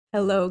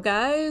Hello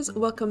guys,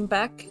 welcome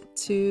back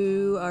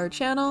to our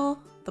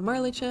channel,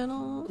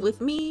 TheMarleyChannel.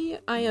 With me,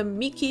 I am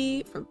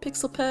Miki from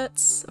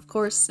Petz. Of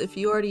course, if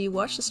you already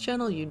watched this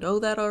channel, you know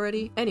that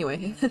already.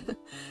 Anyway,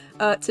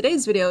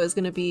 today's video is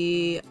going to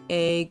be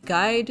a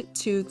guide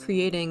to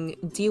creating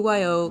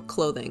DYO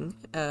clothing.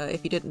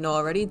 If you didn't know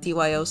already,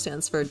 DYO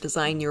stands for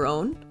Design Your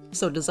Own.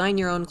 So design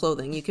your own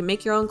clothing. You can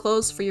make your own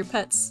clothes for your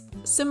pets,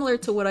 similar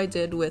to what I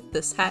did with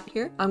this hat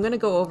here. I'm gonna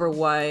go over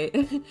why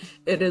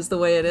it is the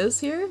way it is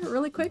here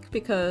really quick,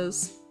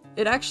 because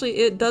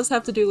it does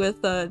have to do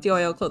with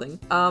DYO clothing.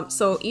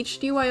 So each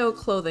DYO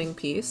clothing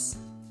piece,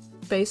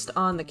 based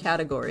on the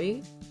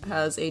category,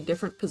 has a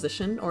different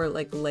position or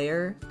like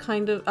layer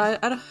kind of.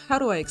 How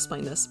do I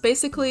explain this?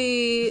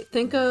 Basically,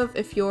 think of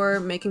if you're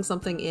making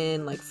something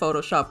in like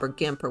Photoshop or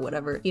GIMP or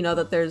whatever, you know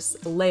that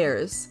there's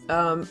layers.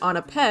 On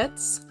a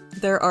Petz,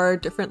 there are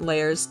different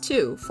layers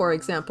too. For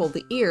example,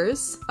 the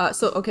ears.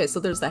 So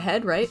there's the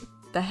head, right?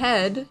 The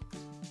head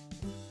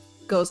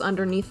goes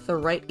underneath the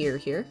right ear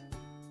here.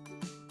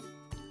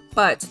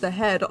 But the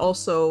head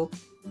also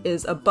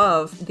is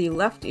above the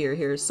left ear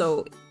here.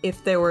 So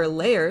if there were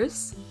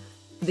layers,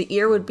 the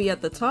ear would be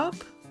at the top.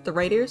 The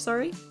right ear,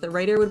 sorry. The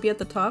right ear would be at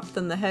the top,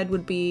 then the head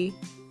would be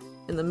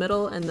in the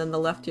middle, and then the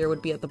left ear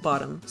would be at the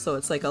bottom. So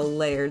it's like a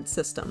layered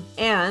system.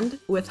 And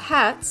with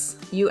hats,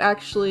 you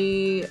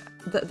actually...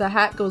 The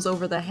hat goes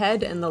over the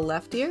head and the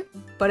left ear,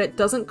 but it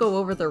doesn't go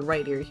over the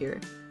right ear here,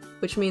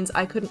 which means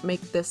I couldn't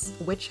make this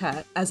witch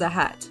hat as a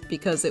hat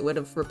because it would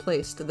have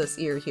replaced this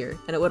ear here,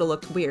 and it would have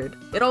looked weird.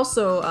 It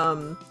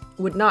also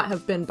would not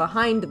have been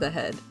behind the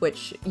head,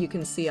 which you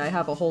can see I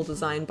have a whole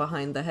design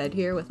behind the head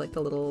here with like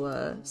the little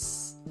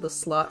the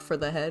slot for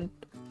the head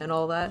and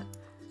all that.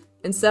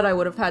 Instead, I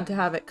would have had to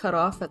have it cut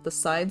off at the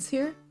sides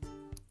here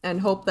and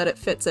hope that it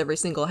fits every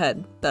single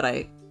head that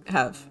I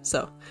have.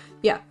 So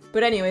yeah,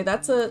 but anyway,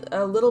 that's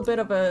a little bit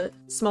of a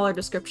smaller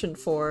description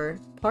for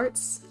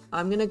parts.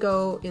 I'm gonna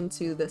go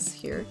into this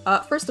here.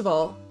 First of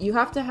all, you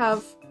have to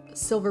have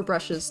silver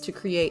brushes to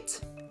create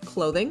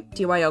clothing,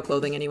 DYO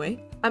clothing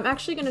anyway. I'm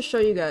actually gonna show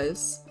you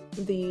guys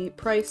the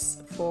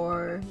price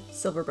for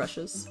silver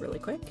brushes really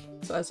quick.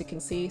 So as you can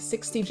see,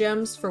 60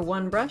 gems for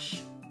one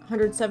brush,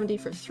 170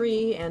 for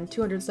 3, and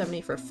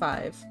 270 for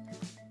 5.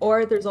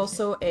 Or there's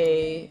also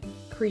a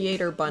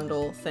creator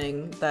bundle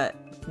thing that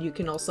you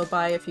can also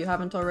buy if you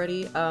haven't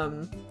already.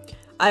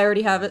 I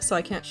already have it, so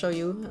I can't show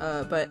you,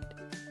 but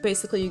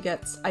basically you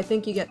get, I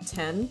think you get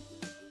 10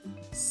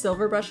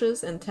 silver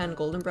brushes and 10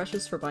 golden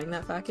brushes for buying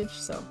that package,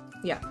 so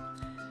yeah.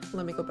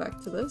 Let me go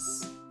back to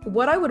this.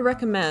 What I would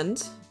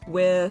recommend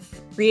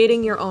with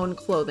creating your own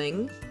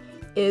clothing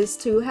is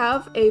to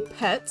have a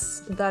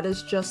Petz that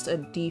is just a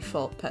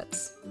default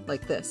Petz,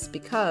 like this,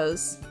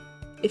 because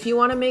if you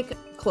want to make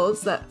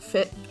clothes that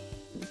fit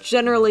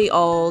generally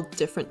all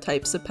different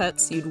types of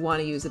pets, you'd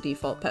want to use a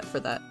default pet for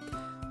that.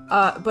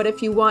 But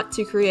if you want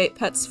to create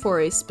pets for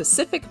a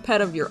specific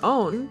pet of your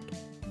own,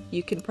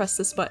 you can press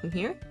this button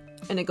here,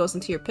 and it goes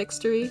into your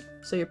Pixtory,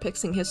 so your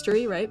Pixing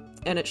history, right?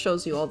 And it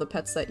shows you all the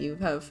pets that you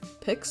have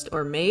pixed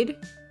or made,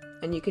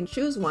 and you can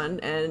choose one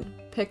and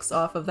pix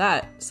off of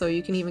that. So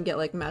you can even get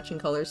like matching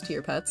colors to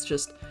your pets,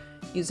 just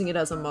using it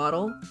as a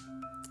model.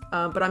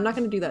 But I'm not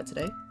going to do that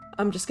today.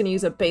 I'm just going to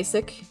use a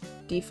basic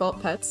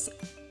default Petz.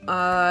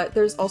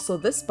 There's also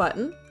this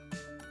button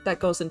that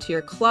goes into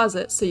your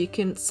closet, so you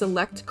can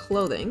select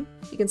clothing.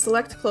 You can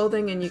select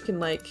clothing and you can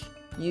like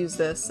use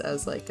this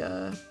as like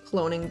a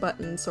cloning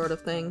button sort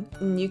of thing.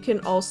 And you can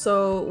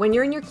also, when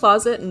you're in your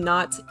closet,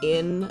 not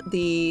in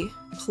the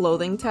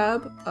clothing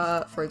tab,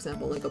 for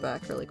example, let me go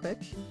back really quick.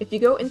 If you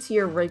go into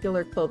your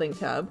regular clothing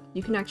tab,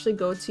 you can actually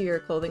go to your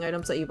clothing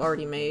items that you've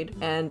already made,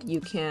 and you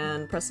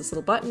can press this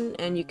little button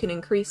and you can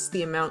increase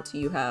the amount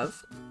you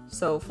have.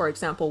 So for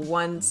example,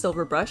 one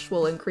silver brush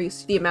will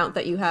increase the amount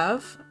that you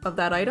have of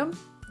that item,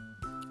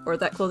 or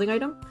that clothing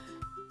item,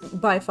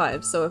 by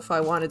 5. So if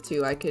I wanted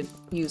to, I could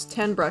use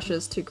 10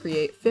 brushes to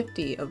create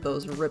 50 of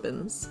those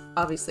ribbons.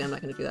 Obviously I'm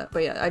not going to do that,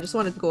 but yeah, I just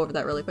wanted to go over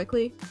that really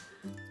quickly.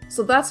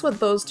 So that's what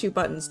those two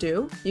buttons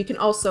do. You can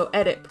also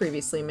edit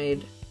previously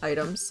made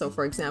items. So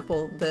for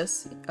example,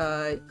 this,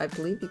 I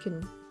believe you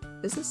can,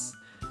 is this?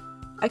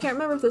 I can't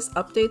remember if this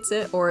updates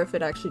it or if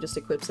it actually just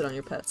equips it on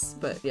your pets,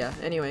 but yeah,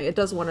 anyway, it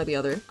does one or the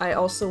other. I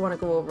also want to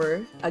go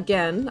over,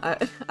 again,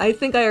 I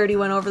think I already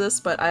went over this,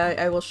 but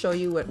I will show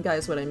you what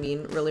I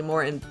mean really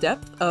more in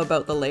depth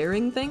about the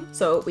layering thing.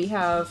 So we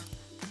have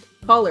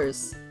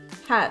collars,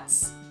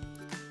 hats,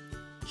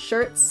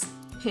 shirts,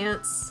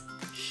 pants,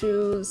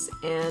 shoes,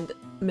 and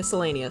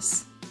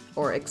miscellaneous,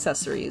 or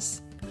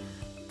accessories.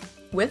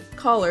 With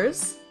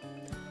collars,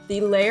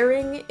 the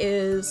layering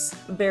is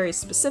very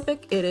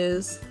specific. It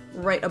is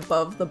right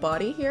above the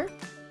body here.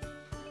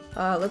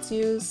 Let's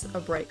use a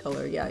bright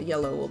color. Yeah,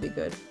 yellow will be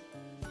good.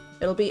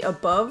 It'll be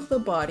above the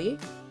body,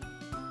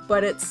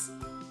 but it's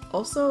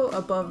also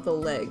above the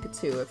leg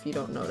too, if you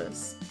don't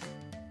notice.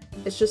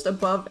 It's just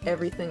above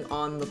everything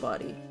on the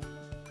body,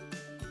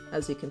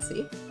 as you can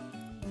see.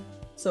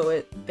 So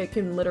it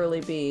can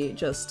literally be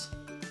just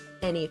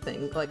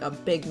anything, like a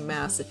big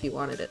mass if you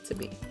wanted it to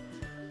be.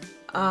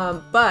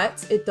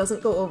 But it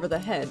doesn't go over the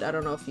head. I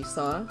don't know if you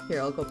saw.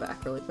 Here, I'll go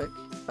back really quick.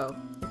 Oh,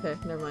 okay,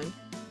 never mind.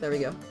 There we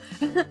go.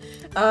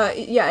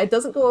 Yeah, it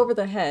doesn't go over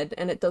the head,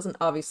 and it doesn't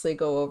obviously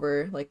go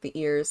over like the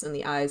ears and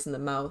the eyes and the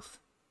mouth,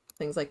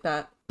 things like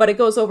that. But it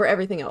goes over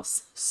everything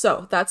else.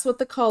 So that's what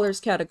the collars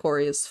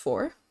category is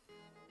for.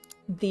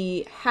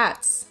 The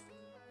hats.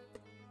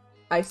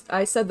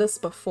 I said this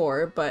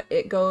before, but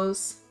it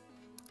goes,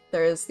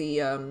 there's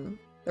the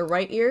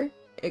right ear,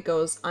 it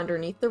goes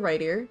underneath the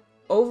right ear,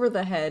 over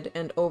the head,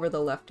 and over the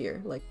left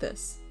ear, like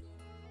this.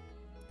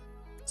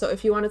 So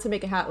if you wanted to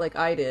make a hat like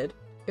I did,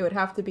 it would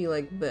have to be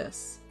like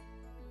this.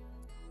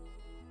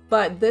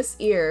 But this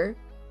ear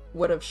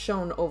would have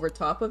shown over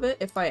top of it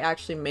if I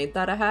actually made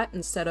that a hat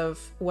instead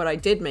of what I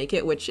did make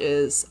it, which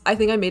is, I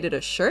think I made it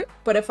a shirt.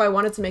 But if I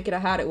wanted to make it a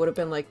hat, it would have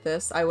been like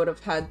this. I would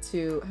have had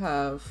to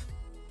have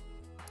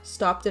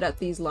stopped it at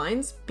these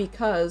lines,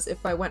 because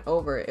if I went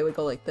over it would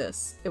go like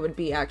this. It would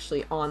be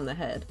actually on the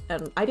head,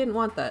 and I didn't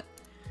want that.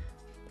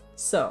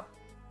 So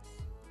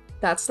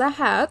that's the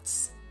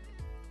hats.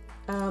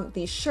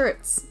 The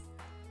shirts,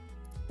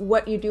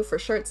 what you do for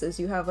shirts is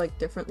you have like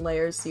different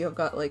layers. So you've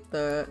got like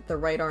the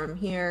right arm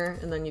here,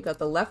 and then you got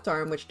the left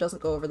arm, which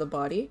doesn't go over the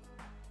body.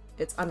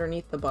 It's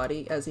underneath the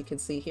body, as you can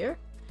see here.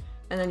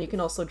 And then you can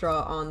also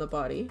draw on the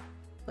body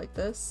like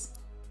this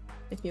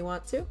if you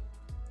want to.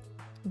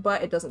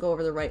 But it doesn't go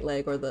over the right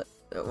leg, or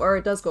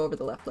it does go over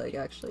the left leg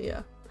actually,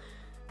 yeah.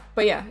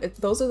 But yeah,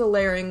 those are the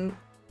layering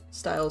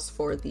styles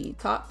for the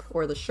top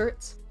or the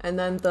shirt. And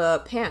then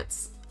the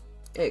pants,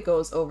 it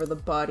goes over the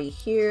body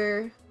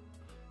here,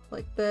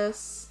 like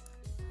this.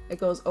 It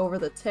goes over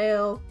the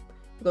tail.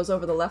 It goes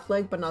over the left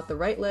leg, but not the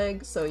right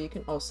leg. So you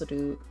can also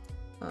do,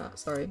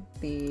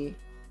 the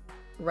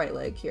right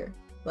leg here,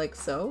 like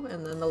so.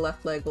 And then the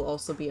left leg will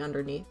also be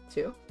underneath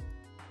too,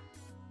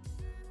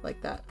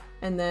 like that.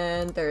 And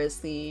then there's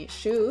the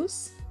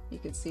shoes. You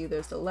can see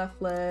there's the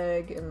left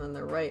leg, and then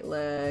the right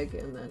leg,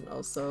 and then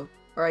also,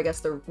 or I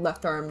guess the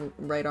left arm,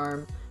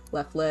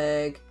 left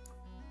leg,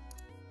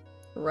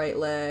 right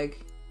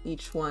leg.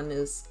 Each one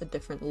is a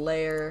different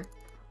layer.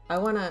 I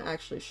want to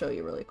actually show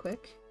you really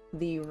quick.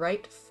 The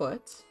right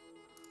foot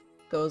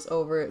goes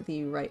over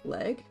the right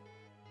leg.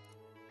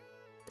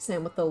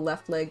 Same with the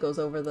left leg goes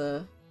over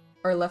the,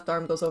 or left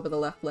arm goes over the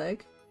left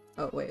leg.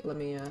 Oh wait, let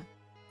me,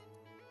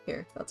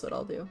 here, that's what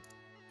I'll do.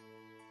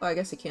 Oh, I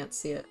guess you can't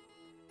see it.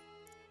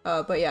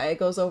 But yeah, it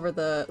goes over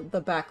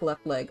the back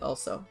left leg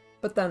also.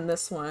 But then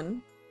this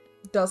one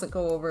doesn't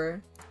go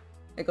over,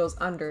 it goes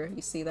under,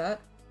 you see that?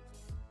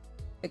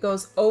 It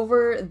goes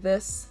over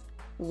this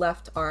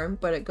left arm,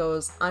 but it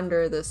goes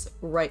under this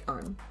right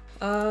arm.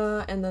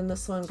 And then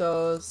this one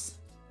goes,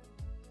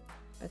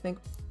 I think,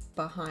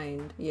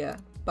 behind, yeah,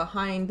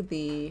 behind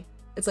the,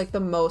 it's like the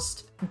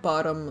most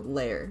bottom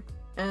layer.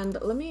 And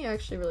let me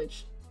actually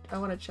I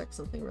want to check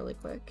something really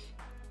quick.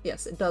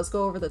 Yes, it does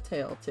go over the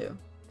tail too.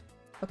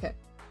 Okay.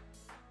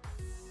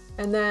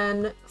 And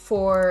then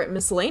for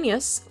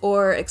miscellaneous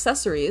or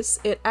accessories,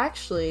 it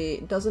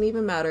actually doesn't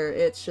even matter.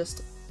 It's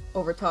just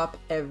over top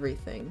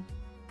everything.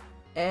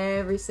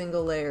 Every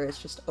single layer is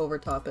just over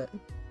top it.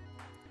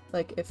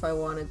 Like if I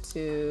wanted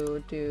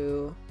to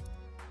do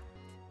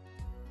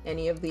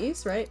any of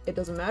these, right? It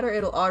doesn't matter.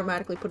 It'll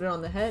automatically put it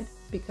on the head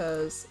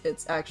because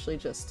it's actually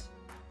just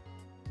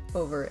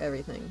over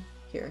everything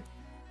here.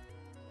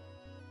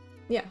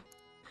 Yeah.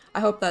 I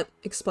hope that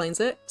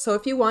explains it. So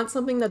if you want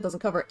something that doesn't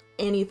cover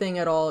anything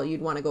at all,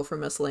 you'd want to go for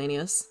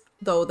miscellaneous.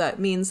 Though that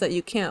means that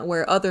you can't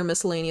wear other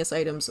miscellaneous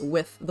items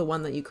with the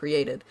one that you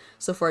created.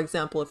 So for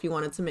example, if you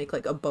wanted to make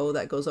like a bow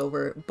that goes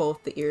over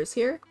both the ears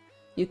here,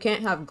 you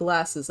can't have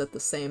glasses at the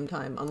same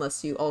time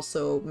unless you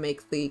also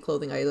make the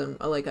clothing item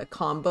like a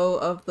combo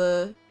of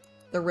the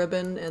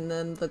ribbon and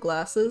then the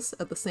glasses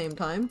at the same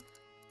time.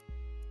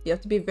 You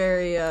have to be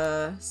very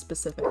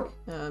specific.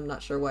 I'm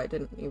not sure why I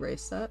didn't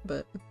erase that,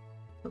 but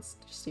let's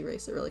just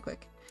erase it really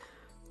quick.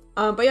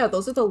 But yeah,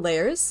 those are the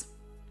layers.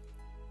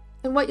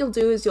 And what you'll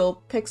do is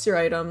you'll pick your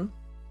item,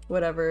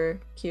 whatever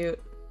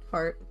cute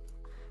heart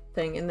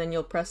thing, and then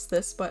you'll press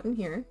this button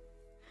here.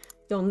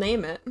 You'll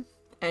name it,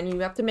 and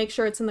you have to make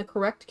sure it's in the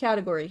correct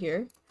category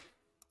here.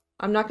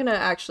 I'm not gonna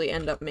actually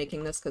end up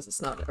making this because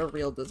it's not a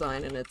real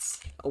design and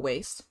it's a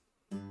waste.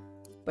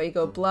 But you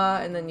go blah,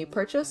 and then you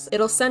purchase.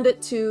 It'll send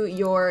it to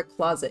your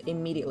closet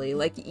immediately.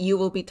 Like, you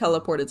will be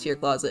teleported to your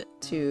closet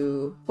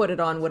to put it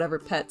on whatever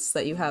pets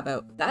that you have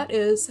out. That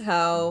is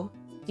how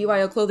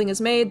DYO clothing is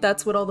made.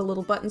 That's what all the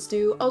little buttons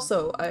do.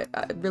 Also, I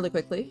really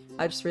quickly,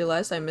 I just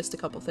realized I missed a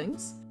couple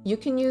things. You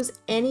can use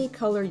any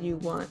color you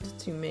want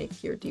to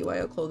make your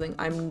DYO clothing.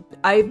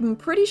 I'm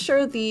pretty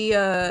sure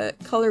the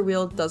color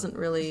wheel doesn't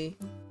really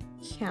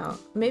count.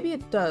 Maybe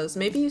it does.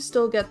 Maybe you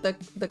still get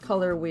the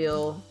color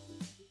wheel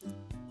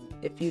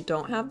if you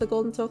don't have the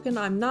golden token.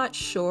 I'm not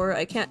sure.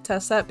 I can't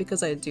test that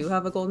because I do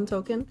have a golden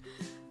token.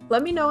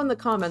 Let me know in the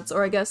comments,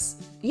 or I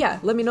guess, yeah,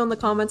 let me know in the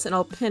comments and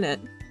I'll pin it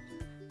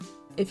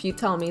if you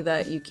tell me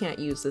that you can't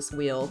use this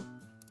wheel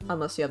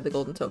unless you have the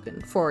golden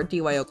token for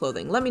DYO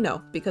clothing. Let me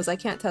know, because I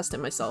can't test it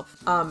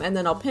myself. And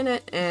then I'll pin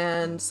it,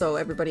 and so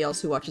everybody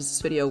else who watches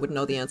this video would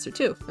know the answer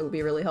too. It would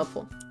be really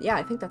helpful. Yeah,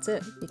 I think that's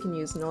it. You can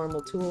use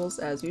normal tools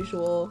as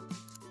usual.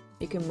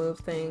 You can move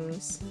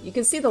things. You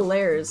can see the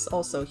layers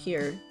also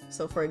here.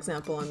 So for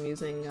example, I'm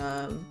using,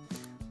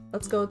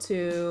 let's go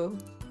to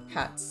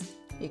hats.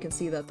 You can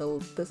see that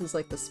this is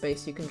like the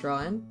space you can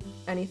draw in.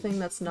 Anything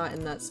that's not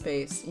in that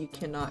space, you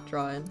cannot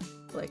draw in,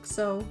 like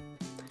so.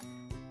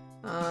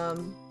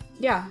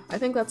 Yeah, I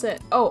think that's it.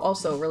 Oh,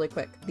 also, really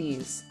quick,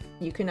 these.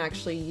 You can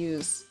actually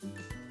use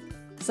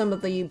some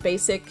of the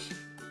basic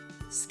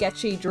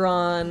sketchy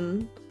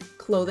drawn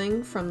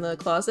clothing from the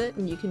closet,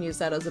 and you can use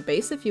that as a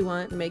base if you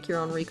want and make your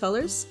own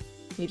recolors.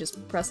 You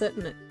just press it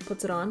and it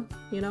puts it on,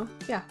 you know?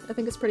 Yeah, I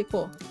think it's pretty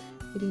cool.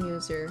 You can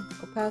use your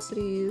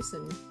opacities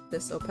and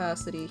this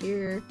opacity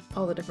here,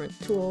 all the different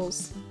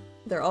tools.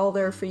 They're all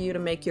there for you to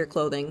make your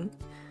clothing.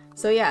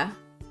 So yeah,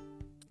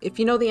 if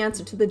you know the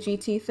answer to the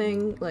GT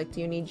thing, like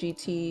do you need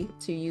GT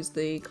to use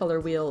the color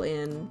wheel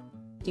in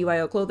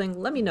DYO clothing,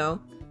 let me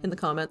know in the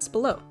comments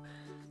below.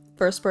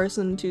 First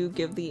person to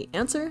give the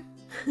answer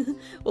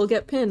will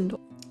get pinned.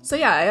 So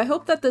yeah, I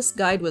hope that this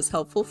guide was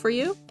helpful for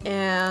you,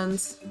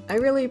 and I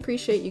really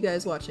appreciate you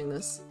guys watching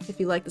this. If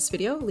you like this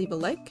video, leave a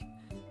like,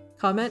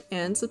 comment,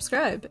 and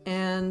subscribe,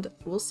 and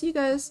we'll see you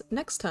guys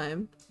next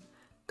time.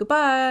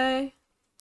 Goodbye!